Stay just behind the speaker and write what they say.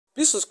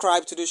Please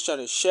subscribe to this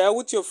channel, share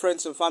with your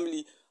friends and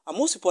family, and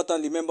most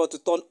importantly, remember to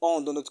turn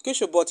on the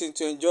notification button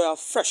to enjoy our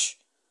fresh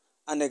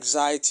and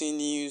exciting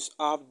news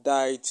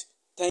updates.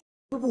 Thank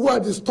you. People who are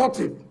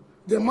distorting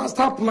the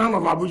master plan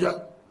of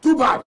Abuja, too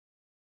bad.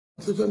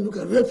 So look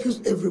at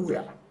refuse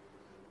everywhere.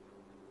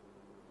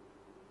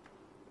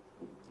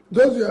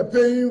 Those who are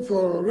paying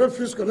for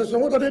refuse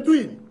collection, what are they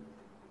doing?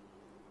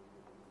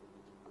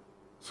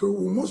 So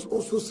we must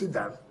also sit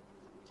down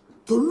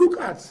to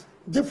look at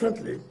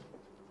differently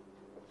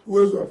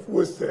ways of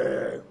waste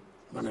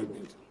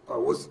management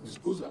or waste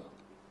disposal.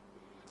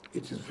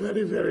 It is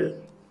very, very,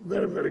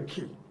 very, very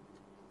key.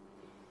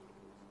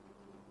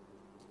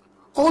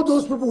 All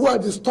those people who are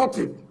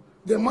distorting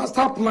the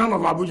master plan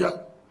of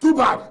Abuja, too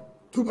bad,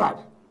 too bad.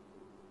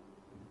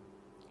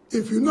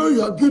 If you know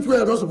you are built where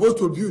you're not supposed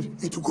to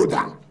build, it will go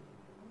down.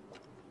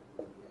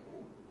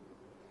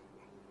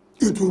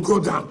 It will go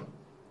down.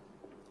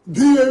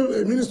 Be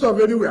a minister of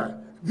anywhere,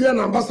 be an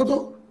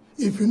ambassador.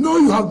 If you know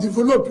you have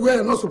developed where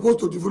you're not supposed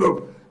to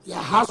develop, your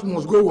house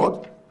must go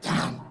what?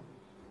 Down.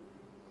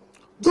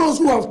 Those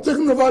who have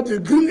taken over the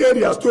green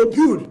areas to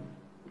build,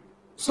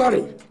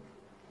 sorry,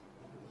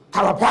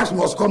 our parks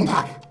must come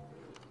back.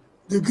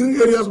 The green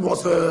areas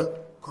must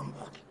come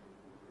back.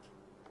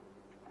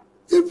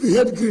 If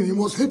you hate green, you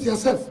must hate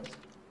yourself.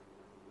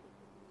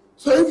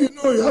 So if you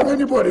know you have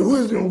anybody who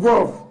is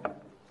involved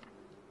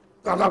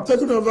that have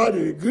taken over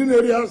the green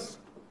areas,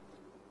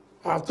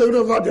 have taken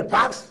over the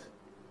parks,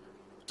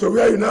 to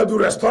where you now do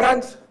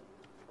restaurants,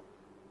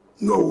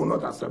 no, we will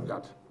not accept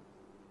that.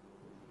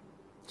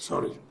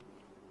 Sorry.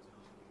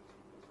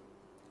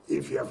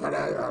 If your father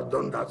has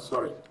done that,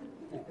 sorry.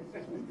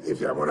 If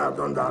your mother has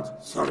done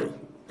that, sorry.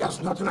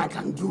 There's nothing I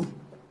can do.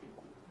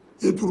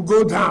 It will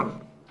go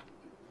down.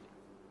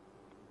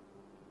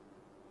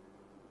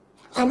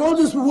 And all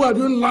these people who are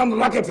doing land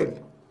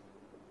racketing,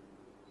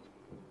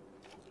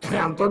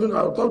 I'll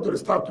talk to the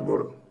staff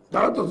tomorrow.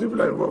 There are a lot of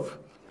people involved.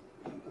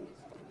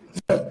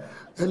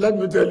 And let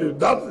me tell you,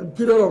 that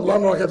period of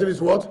land racketing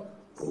is what?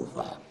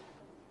 Over.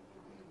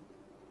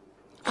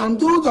 And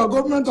those that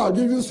government are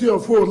giving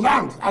CFO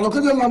land,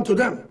 allocated land to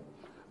them,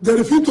 they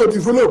refuse to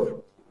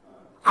develop.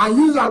 And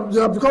use that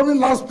they are becoming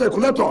land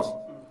speculators.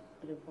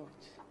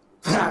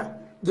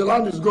 The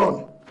land is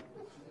gone.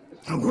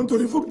 I'm going to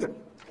revoke them.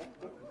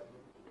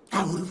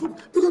 I will revoke.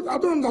 Because I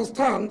don't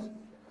understand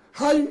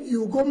how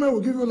you government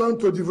will give you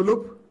land to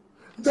develop,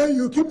 then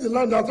you keep the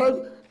land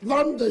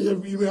land that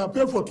you may have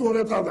paid for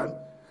 200,000.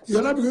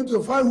 You're not going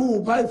to find who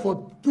will buy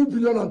for 2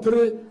 billion and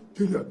 3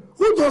 billion.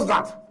 Who does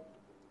that?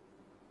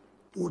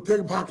 We'll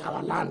take back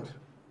our land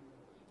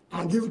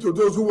and give it to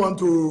those who want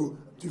to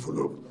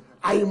develop.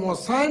 And you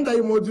must sign that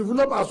you must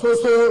develop at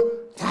so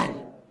time.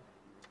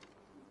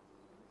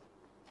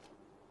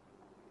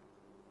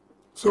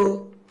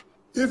 So,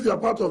 if you are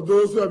part of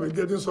those who have been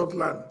getting such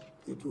land,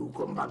 it will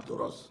come back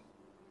to us.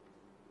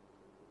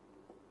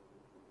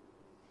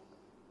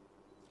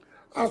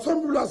 And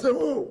some people are saying,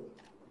 oh,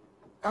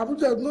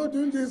 Abuja is not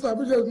doing this,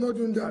 Abuja is not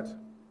doing that.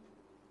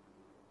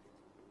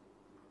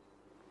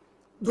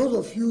 Those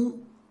of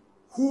you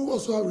who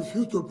also have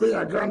refused to pay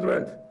a grand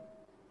rent,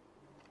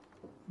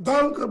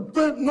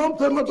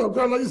 non-payment of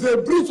grand rent is a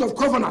breach of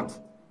covenant.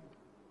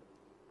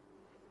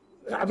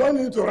 I don't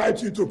need to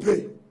write you to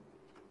pay.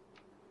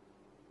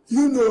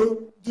 You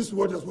know this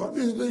word as well.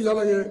 You're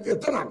like a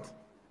tenant.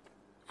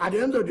 At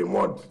the end of the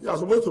month, you're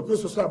supposed to pay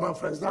social amount,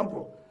 for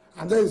example.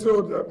 And then you say,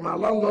 oh, my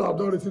landlord has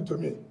done anything to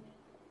me.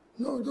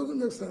 No, it doesn't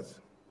make sense.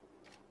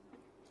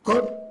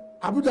 Because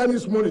Abuja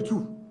needs money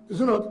too, is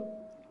it not?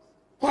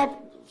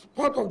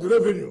 Part of the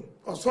revenue,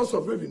 or source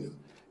of revenue,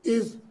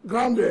 is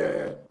ground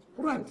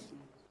rent.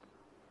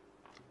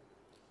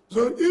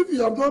 So if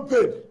you have not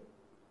paid,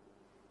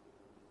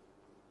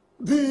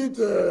 be it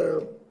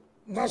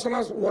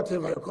national,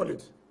 whatever you call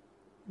it,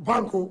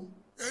 banco,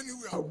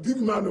 anywhere, big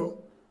mano,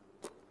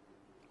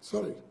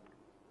 sorry.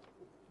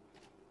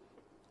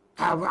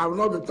 I will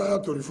not be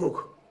tired to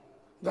revoke.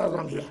 That's why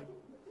I'm here.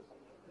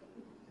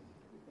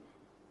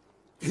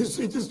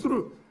 It is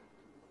true.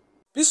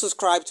 Please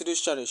subscribe to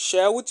this channel,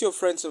 share with your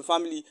friends and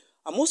family,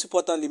 and most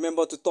importantly,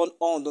 remember to turn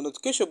on the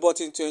notification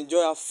button to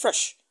enjoy our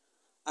fresh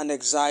and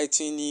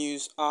exciting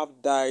news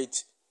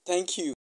updates. Thank you.